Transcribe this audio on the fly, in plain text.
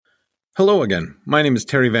Hello again. My name is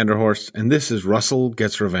Terry Vanderhorst, and this is Russell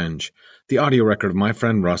Gets Revenge, the audio record of my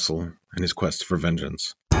friend Russell and his quest for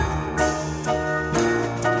vengeance.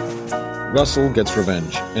 Russell Gets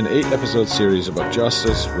Revenge, an 8-episode series about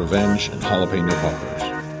justice, revenge, and jalapeno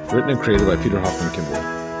poppers. Written and created by Peter Hoffman Kimball.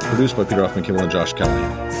 Produced by Peter Hoffman Kimball and Josh Kelly.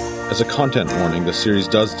 As a content warning, the series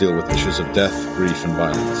does deal with issues of death, grief, and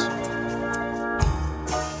violence.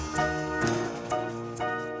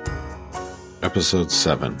 Episode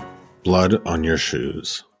 7. Blood on Your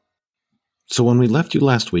Shoes. So when we left you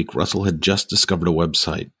last week, Russell had just discovered a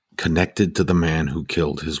website connected to the man who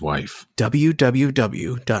killed his wife.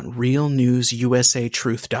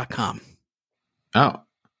 www.realnewsusatruth.com. Oh,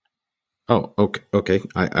 okay.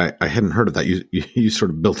 I hadn't heard of that. You sort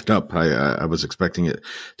of built it up. I was expecting it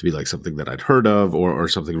to be like something that I'd heard of or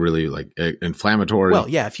something really like inflammatory. Well,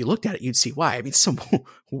 yeah, if you looked at it, you'd see why. I mean, some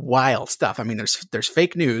wild stuff. I mean, there's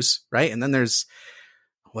fake news, right? And then there's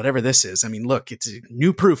whatever this is. I mean, look, it's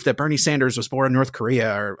new proof that Bernie Sanders was born in North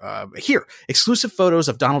Korea. Or here, exclusive photos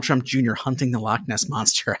of Donald Trump Jr. hunting the Loch Ness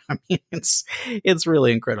Monster. I mean, it's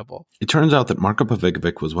really incredible. It turns out that Marko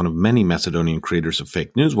Pavigovic was one of many Macedonian creators of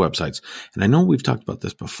fake news websites. And I know we've talked about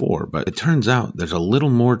this before, but it turns out there's a little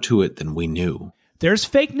more to it than we knew. There's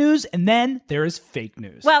fake news, and then there is fake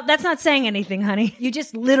news. Well, that's not saying anything, honey. You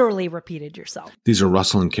just literally repeated yourself. These are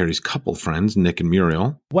Russell and Carrie's couple friends, Nick and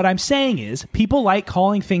Muriel. What I'm saying is, people like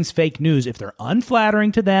calling things fake news if they're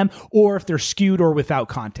unflattering to them or if they're skewed or without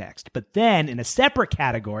context. But then, in a separate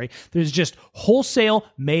category, there's just wholesale,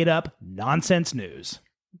 made-up nonsense news.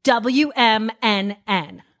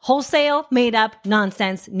 WMNN. Wholesale, made-up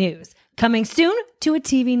nonsense news. Coming soon to a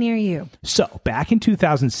TV near you. So, back in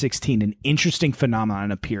 2016, an interesting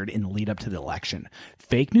phenomenon appeared in the lead up to the election.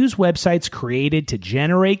 Fake news websites created to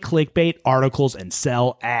generate clickbait articles and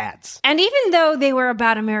sell ads. And even though they were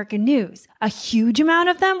about American news, a huge amount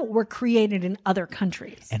of them were created in other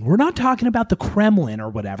countries. And we're not talking about the Kremlin or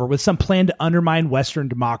whatever with some plan to undermine Western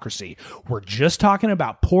democracy. We're just talking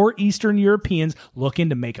about poor Eastern Europeans looking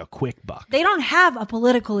to make a quick buck. They don't have a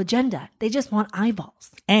political agenda. They just want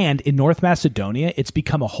eyeballs. And in North Macedonia, it's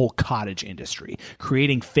become a whole cottage industry,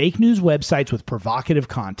 creating fake news websites with provocative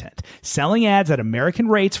content, selling ads at American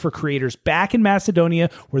rates for creators back in Macedonia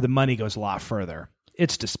where the money goes a lot further.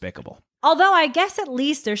 It's despicable. Although I guess at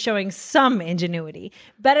least they're showing some ingenuity,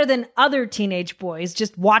 better than other teenage boys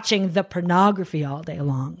just watching the pornography all day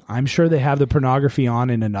long. I'm sure they have the pornography on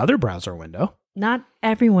in another browser window. Not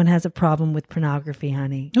everyone has a problem with pornography,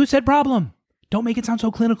 honey. Who said problem? Don't make it sound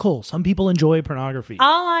so clinical. Some people enjoy pornography.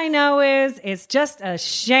 All I know is it's just a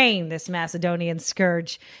shame, this Macedonian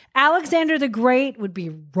scourge. Alexander the Great would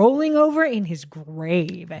be rolling over in his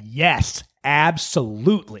grave. Yes,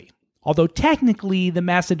 absolutely. Although technically, the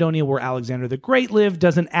Macedonia where Alexander the Great lived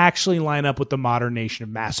doesn't actually line up with the modern nation of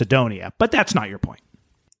Macedonia. But that's not your point.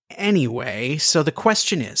 Anyway, so the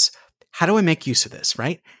question is, how do I make use of this,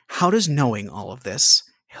 right? How does knowing all of this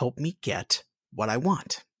help me get what I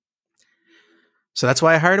want? So that's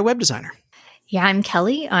why I hired a web designer. Yeah, I'm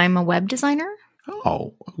Kelly. I'm a web designer.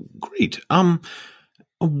 Oh, great.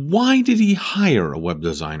 Why did he hire a web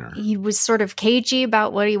designer? He was sort of cagey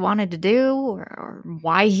about what he wanted to do or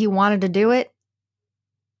why he wanted to do it.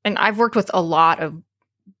 And I've worked with a lot of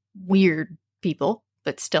weird people,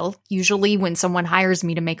 but still, usually when someone hires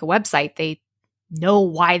me to make a website, they know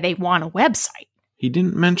why they want a website. He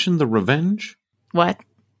didn't mention the revenge? What?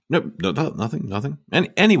 No, nothing.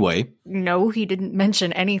 Anyway. No, he didn't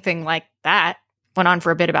mention anything like that. Went on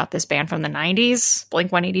for a bit about this band from the 90s,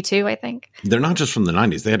 Blink-182, I think. They're not just from the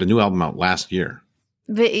 90s. They had a new album out last year.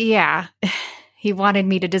 But yeah, he wanted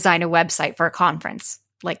me to design a website for a conference.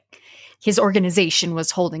 Like, his organization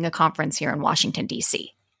was holding a conference here in Washington,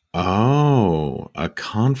 D.C. Oh, a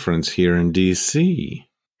conference here in D.C.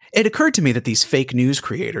 It occurred to me that these fake news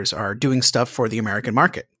creators are doing stuff for the American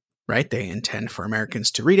market, right? They intend for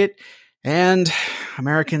Americans to read it, and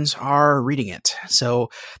Americans are reading it.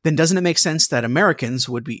 So then doesn't it make sense that Americans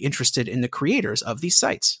would be interested in the creators of these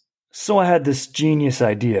sites? So I had this genius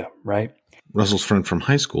idea, right? Russell's friend from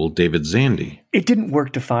high school, David Zandy. It didn't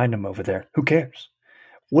work to find him over there. Who cares?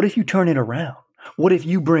 What if you turn it around? What if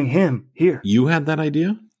you bring him here? You had that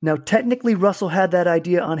idea? Now, technically, Russell had that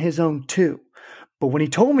idea on his own too. But when he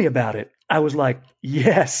told me about it, I was like,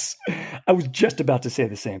 yes. I was just about to say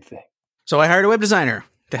the same thing. So I hired a web designer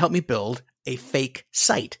to help me build a fake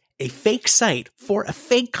site for a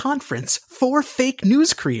fake conference for fake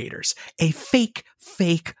news creators, a fake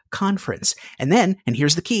conference. And then, and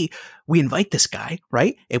here's the key, we invite this guy,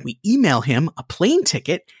 right? And we email him a plane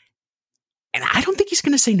ticket. And I don't think he's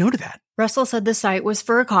going to say no to that. Russell said the site was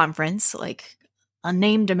for a conference, like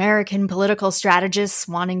unnamed American political strategists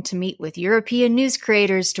wanting to meet with European news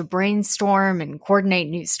creators to brainstorm and coordinate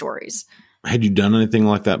news stories. Had you done anything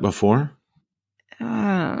like that before?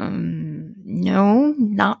 No,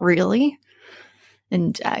 not really.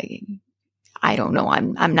 And I don't know.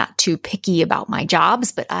 I'm not too picky about my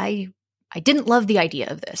jobs, but I didn't love the idea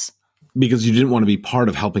of this. Because you didn't want to be part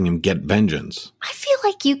of helping him get vengeance. I feel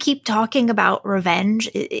like you keep talking about revenge.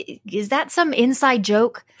 Is that some inside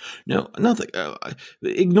joke? No, nothing.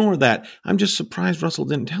 Ignore that. I'm just surprised Russell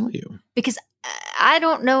didn't tell you. Because I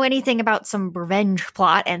don't know anything about some revenge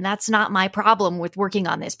plot, and that's not my problem with working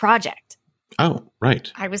on this project. Oh,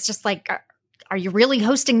 right. I was just like, are you really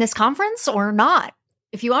hosting this conference or not?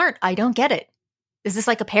 If you aren't, I don't get it. Is this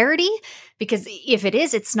like a parody? Because if it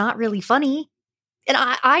is, it's not really funny. And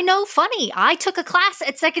I know funny. I took a class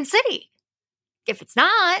at Second City. If it's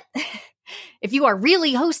not, if you are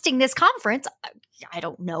really hosting this conference, I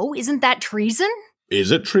don't know. Isn't that treason?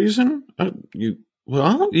 Is it treason?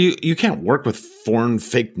 You can't work with foreign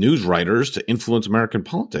fake news writers to influence American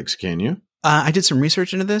politics, can you? I did some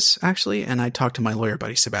research into this, actually, and I talked to my lawyer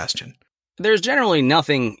buddy, Sebastian. There's generally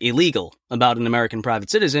nothing illegal about an American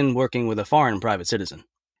private citizen working with a foreign private citizen.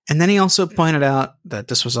 And then he also pointed out that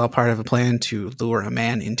this was all part of a plan to lure a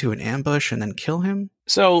man into an ambush and then kill him.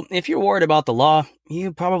 So, if you're worried about the law,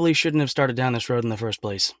 you probably shouldn't have started down this road in the first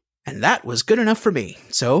place. And that was good enough for me,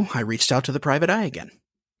 so I reached out to the private eye again.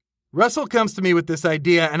 Russell comes to me with this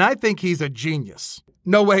idea, and I think he's a genius.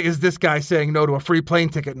 No way is this guy saying no to a free plane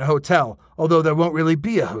ticket in a hotel, although there won't really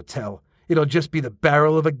be a hotel. It'll just be the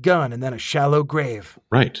barrel of a gun and then a shallow grave.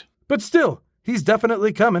 Right. But still, he's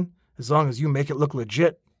definitely coming, as long as you make it look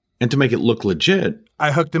legit. And to make it look legit...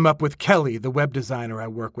 I hooked him up with Kelly, the web designer I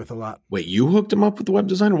work with a lot. Wait, you hooked him up with the web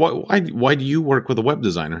designer? Why do you work with a web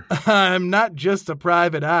designer? I'm not just a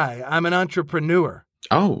private eye. I'm an entrepreneur.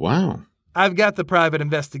 Oh, wow. I've got the private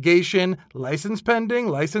investigation, license pending,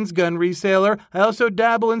 licensed gun reseller. I also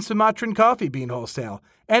dabble in Sumatran coffee bean wholesale.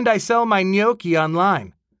 And I sell my gnocchi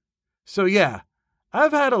online. So yeah,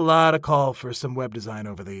 I've had a lot of call for some web design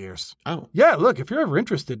over the years. Oh. Yeah, look, if you're ever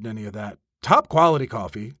interested in any of that, top quality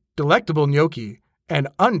coffee, delectable gnocchi, and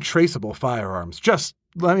untraceable firearms, just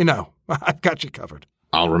let me know. I've got you covered.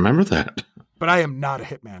 I'll remember that. But I am not a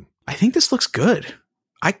hitman. I think this looks good.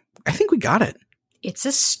 I think we got it. It's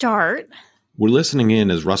a start. We're listening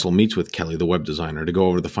in as Russell meets with Kelly, the web designer, to go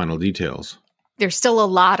over the final details. There's still a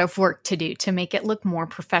lot of work to do to make it look more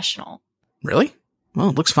professional. Really? Well,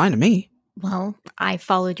 it looks fine to me. Well, I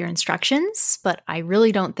followed your instructions, but I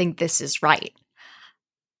really don't think this is right.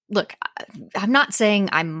 Look, I'm not saying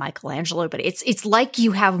I'm Michelangelo, but it's like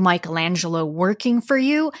you have Michelangelo working for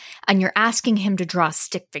you and you're asking him to draw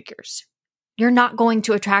stick figures. You're not going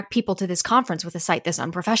to attract people to this conference with a site this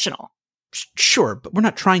unprofessional. Sure, but we're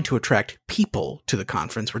not trying to attract people to the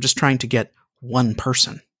conference. We're just trying to get one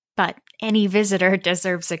person. But any visitor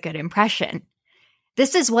deserves a good impression.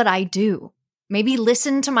 This is what I do. Maybe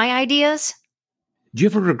listen to my ideas. Do you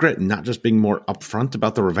ever regret not just being more upfront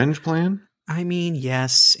about the revenge plan? I mean,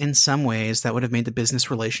 yes, in some ways that would have made the business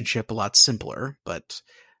relationship a lot simpler, but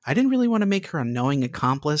I didn't really want to make her a knowing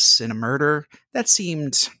accomplice in a murder. That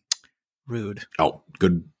seemed rude. Oh,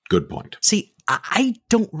 good point. See, I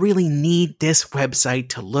don't really need this website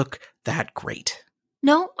to look that great.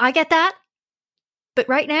 No, I get that. But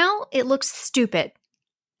right now, it looks stupid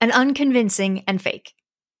and unconvincing and fake.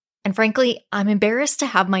 And frankly, I'm embarrassed to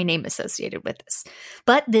have my name associated with this.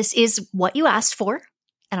 But this is what you asked for.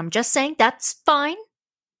 And I'm just saying that's fine.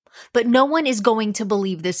 But no one is going to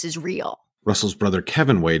believe this is real. Russell's brother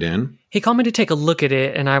Kevin weighed in. He called me to take a look at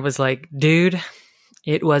it, and I was like, dude,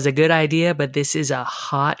 it was a good idea, but this is a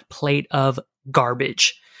hot plate of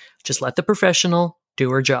garbage. Just let the professional do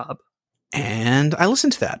her job. And I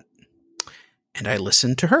listened to that. And I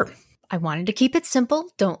listened to her. I wanted to keep it simple.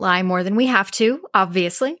 Don't lie more than we have to,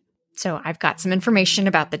 obviously. So I've got some information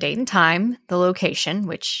about the date and time, the location,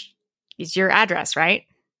 which is your address, right?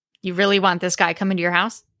 You really want this guy coming to your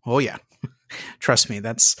house? Oh, yeah. Trust me,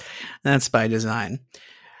 that's by design.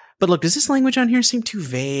 But look, does this language on here seem too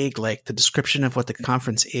vague? Like the description of what the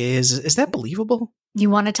conference is that believable? You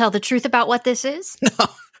want to tell the truth about what this is?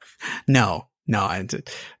 No.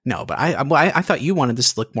 But I thought you wanted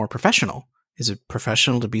this to look more professional. Is it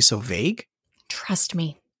professional to be so vague? Trust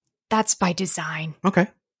me, that's by design. Okay.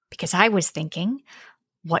 Because I was thinking,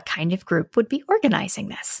 what kind of group would be organizing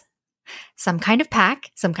this? Some kind of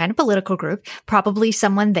PAC, some kind of political group, probably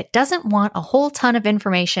someone that doesn't want a whole ton of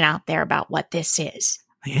information out there about what this is.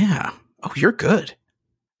 Yeah. Oh, you're good.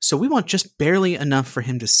 So we want just barely enough for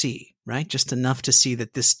him to see, right? Just enough to see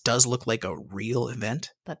that this does look like a real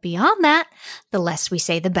event. But beyond that, the less we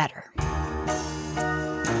say, the better.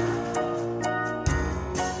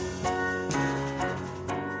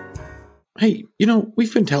 Hey,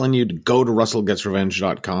 we've been telling you to go to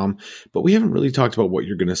russellgetsrevenge.com, but we haven't really talked about what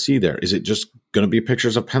you're going to see there. Is it just going to be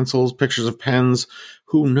pictures of pencils, pictures of pens?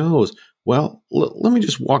 Who knows? Well, let me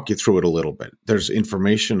just walk you through it a little bit. There's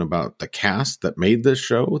information about the cast that made this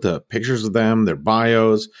show, the pictures of them, their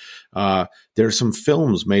bios. There's some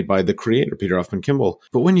films made by the creator, Peter Hoffman Kimball.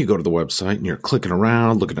 But when you go to the website and you're clicking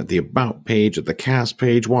around, looking at the About page, at the cast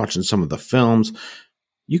page, watching some of the films,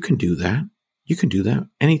 you can do that. You can do that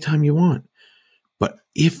anytime you want. But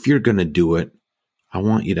if you're going to do it, I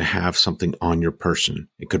want you to have something on your person.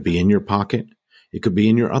 It could be in your pocket. It could be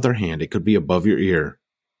in your other hand. It could be above your ear.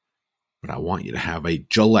 But I want you to have a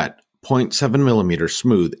Gillette 0.7 millimeter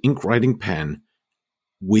smooth ink writing pen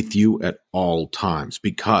with you at all times,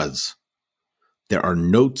 because there are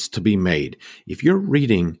notes to be made. If you're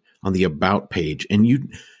reading on the About page and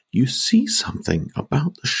you see something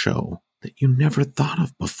about the show that you never thought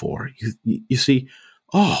of before, you see,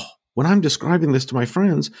 when I'm describing this to my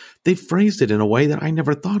friends, they've phrased it in a way that I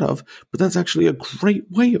never thought of, but that's actually a great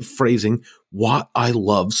way of phrasing what I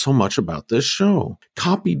love so much about this show.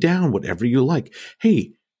 Copy down whatever you like.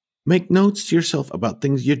 Hey, make notes to yourself about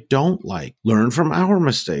things you don't like. Learn from our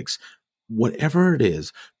mistakes. Whatever it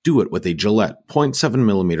is, do it with a Gillette 0.7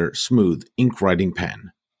 millimeter smooth ink writing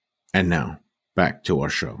pen. And now, back to our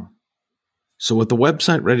show. So with the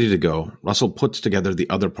website ready to go, Russell puts together the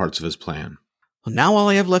other parts of his plan. Well, now all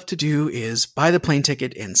I have left to do is buy the plane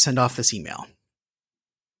ticket and send off this email.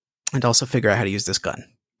 And also figure out how to use this gun.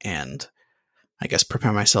 And I guess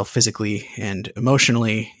prepare myself physically and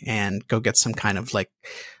emotionally and go get some kind of like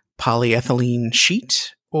polyethylene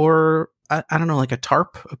sheet or I don't know, like a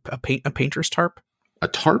tarp, a painter's tarp. A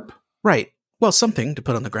tarp? Right. Well, something to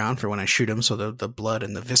put on the ground for when I shoot him so the blood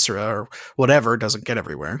and the viscera or whatever doesn't get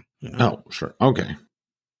everywhere. Oh, sure. Okay.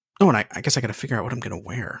 Oh, and I guess I got to figure out what I'm going to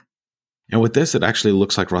wear. And with this, it actually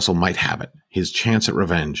looks like Russell might have it. His chance at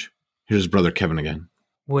revenge. Here's his brother Kevin again.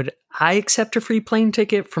 Would I accept a free plane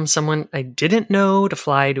ticket from someone I didn't know to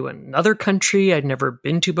fly to another country I'd never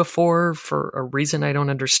been to before for a reason I don't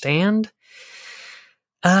understand?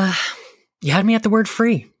 You had me at the word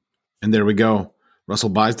free. And there we go. Russell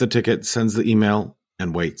buys the ticket, sends the email,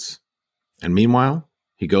 and waits. And meanwhile,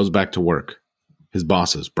 he goes back to work. His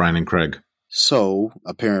bosses, Brian and Craig. So,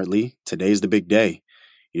 apparently, today's the big day.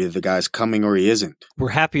 Either the guy's coming or he isn't. We're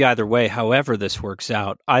happy either way, however this works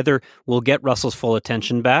out. Either we'll get Russell's full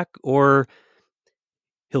attention back, or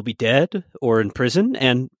he'll be dead or in prison,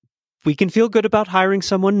 and we can feel good about hiring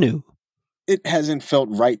someone new. It hasn't felt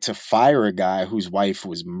right to fire a guy whose wife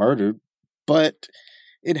was murdered, but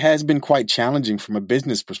it has been quite challenging from a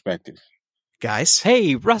business perspective. Guys.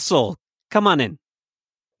 Hey, Russell, come on in.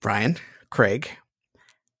 Brian, Craig,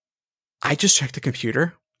 I just checked the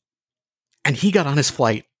computer. And he got on his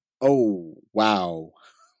flight. Oh, wow.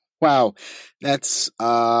 Wow. That's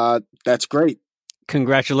great.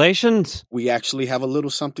 Congratulations. We actually have a little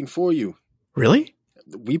something for you. Really?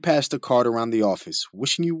 We passed a card around the office,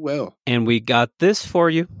 wishing you well. And we got this for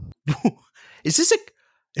you. Is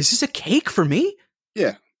this a cake for me?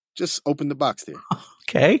 Yeah. Just open the box there.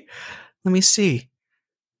 Okay. Let me see.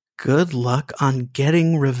 Good luck on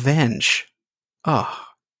getting revenge. Oh,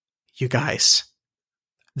 you guys.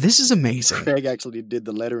 This is amazing. Craig actually did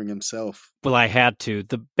the lettering himself. Well, I had to.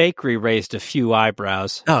 The bakery raised a few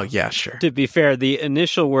eyebrows. Oh, yeah, sure. To be fair, the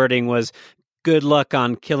initial wording was, good luck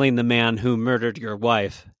on killing the man who murdered your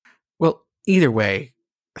wife. Well, either way,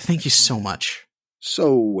 thank you so much.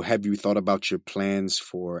 So, have you thought about your plans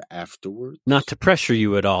for afterwards? Not to pressure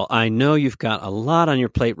you at all. I know you've got a lot on your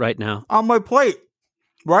plate right now. On my plate,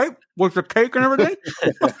 right? With the cake and everything?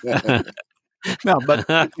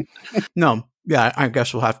 No. Yeah, I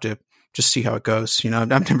guess we'll have to just see how it goes. I've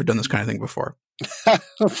never done this kind of thing before.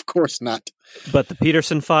 Of course not. But the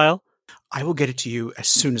Peterson file? I will get it to you as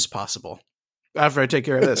soon as possible. After I take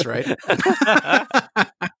care of this, right?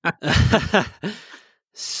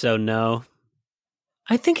 So no.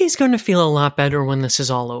 I think he's going to feel a lot better when this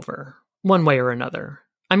is all over, one way or another.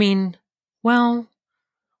 I mean, well,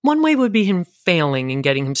 one way would be him failing and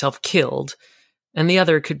getting himself killed, and the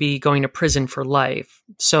other could be going to prison for life.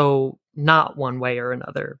 So not one way or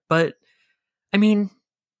another. But, I mean,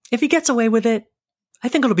 if he gets away with it, I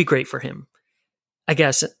think it'll be great for him. I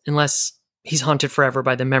guess, unless he's haunted forever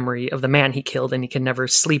by the memory of the man he killed and he can never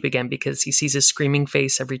sleep again because he sees his screaming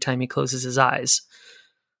face every time he closes his eyes.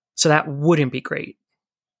 So that wouldn't be great.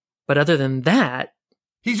 But other than that...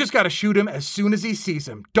 He's just got to shoot him as soon as he sees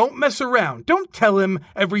him. Don't mess around. Don't tell him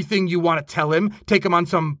everything you want to tell him. Take him on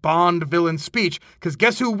some Bond villain speech, because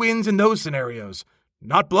guess who wins in those scenarios?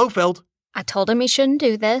 Not Blofeld. I told him he shouldn't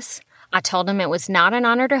do this. I told him it was not an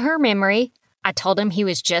honor to her memory. I told him he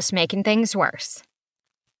was just making things worse.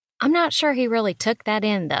 I'm not sure he really took that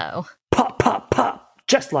in, though. Pop, pop, pop.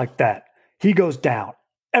 Just like that. He goes down.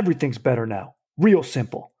 Everything's better now. Real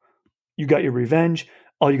simple. You got your revenge.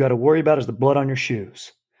 All you got to worry about is the blood on your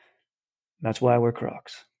shoes. That's why I wear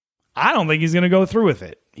Crocs. I don't think he's going to go through with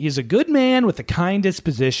it. He's a good man with a kind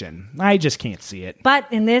disposition. I just can't see it.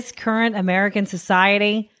 But in this current American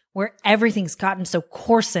society, where everything's gotten so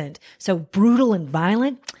coarsened, so brutal and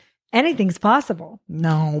violent, anything's possible.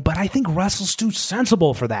 No, but I think Russell's too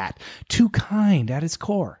sensible for that. Too kind at his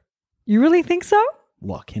core. You really think so?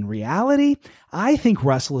 Look, in reality, I think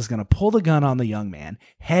Russell is going to pull the gun on the young man,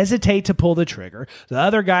 hesitate to pull the trigger. The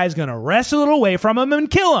other guy's going to wrestle it away from him and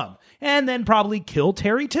kill him. And then probably kill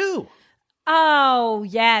Terry too. Oh,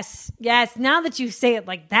 yes. Yes. Now that you say it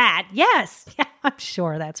like that, yes. Yeah, I'm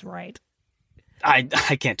sure that's right. I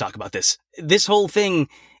can't talk about this. This whole thing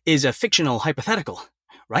is a fictional hypothetical,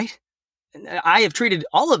 right? I have treated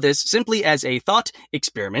all of this simply as a thought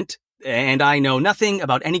experiment, and I know nothing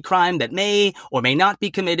about any crime that may or may not be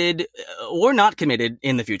committed or not committed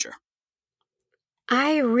in the future.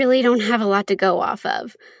 I really don't have a lot to go off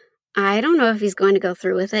of. I don't know if he's going to go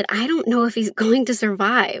through with it. I don't know if he's going to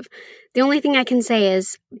survive. The only thing I can say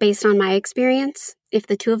is, based on my experience, if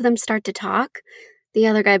the two of them start to talk, the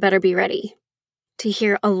other guy better be ready to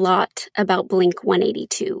hear a lot about Blink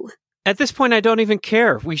 182. At this point, I don't even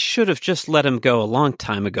care. We should have just let him go a long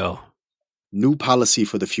time ago. New policy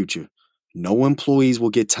for the future. No employees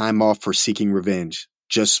will get time off for seeking revenge.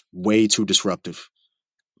 Just way too disruptive.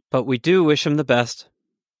 But we do wish him the best.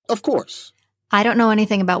 Of course. I don't know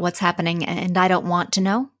anything about what's happening, and I don't want to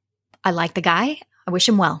know. I like the guy. I wish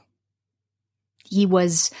him well. He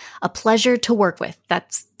was a pleasure to work with.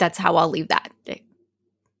 That's how I'll leave that.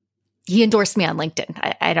 He endorsed me on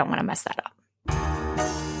LinkedIn. I don't want to mess that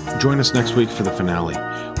up. Join us next week for the finale.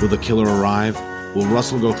 Will the killer arrive? Will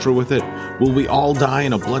Russell go through with it? Will we all die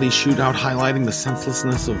in a bloody shootout highlighting the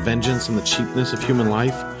senselessness of vengeance and the cheapness of human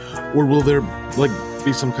life? Or will there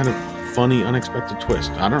be some kind of funny, unexpected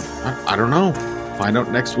twist? I don't know. Find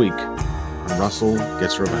out next week on Russell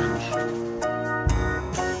Gets Revenge.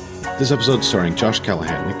 This episode starring Josh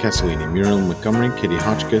Callahan, Nick Castellini, Muriel Montgomery, Katie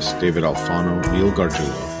Hotchkiss, David Alfano, Neil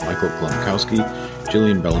Gargiulo, Michael Glomkowski,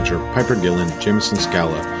 Jillian Bellinger, Piper Gillen, Jameson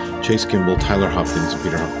Scala, Chase Kimball, Tyler Hopkins, and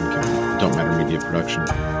Peter Hoffman Kimball. Don't Matter Media Production.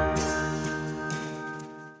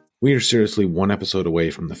 We are seriously one episode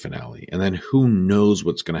away from the finale, and then who knows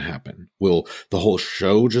what's going to happen? Will the whole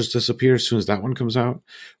show just disappear as soon as that one comes out?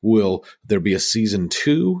 Will there be a season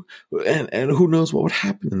 2? And who knows what would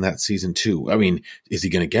happen in that season 2? I mean, is he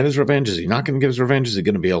going to get his revenge? Is he not going to get his revenge? Is he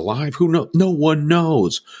going to be alive? Who knows? No one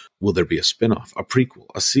knows. Will there be a spinoff, a prequel,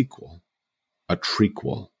 a sequel, a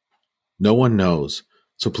trequel? No one knows.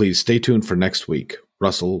 So please stay tuned for next week.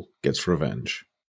 Russell Gets Revenge.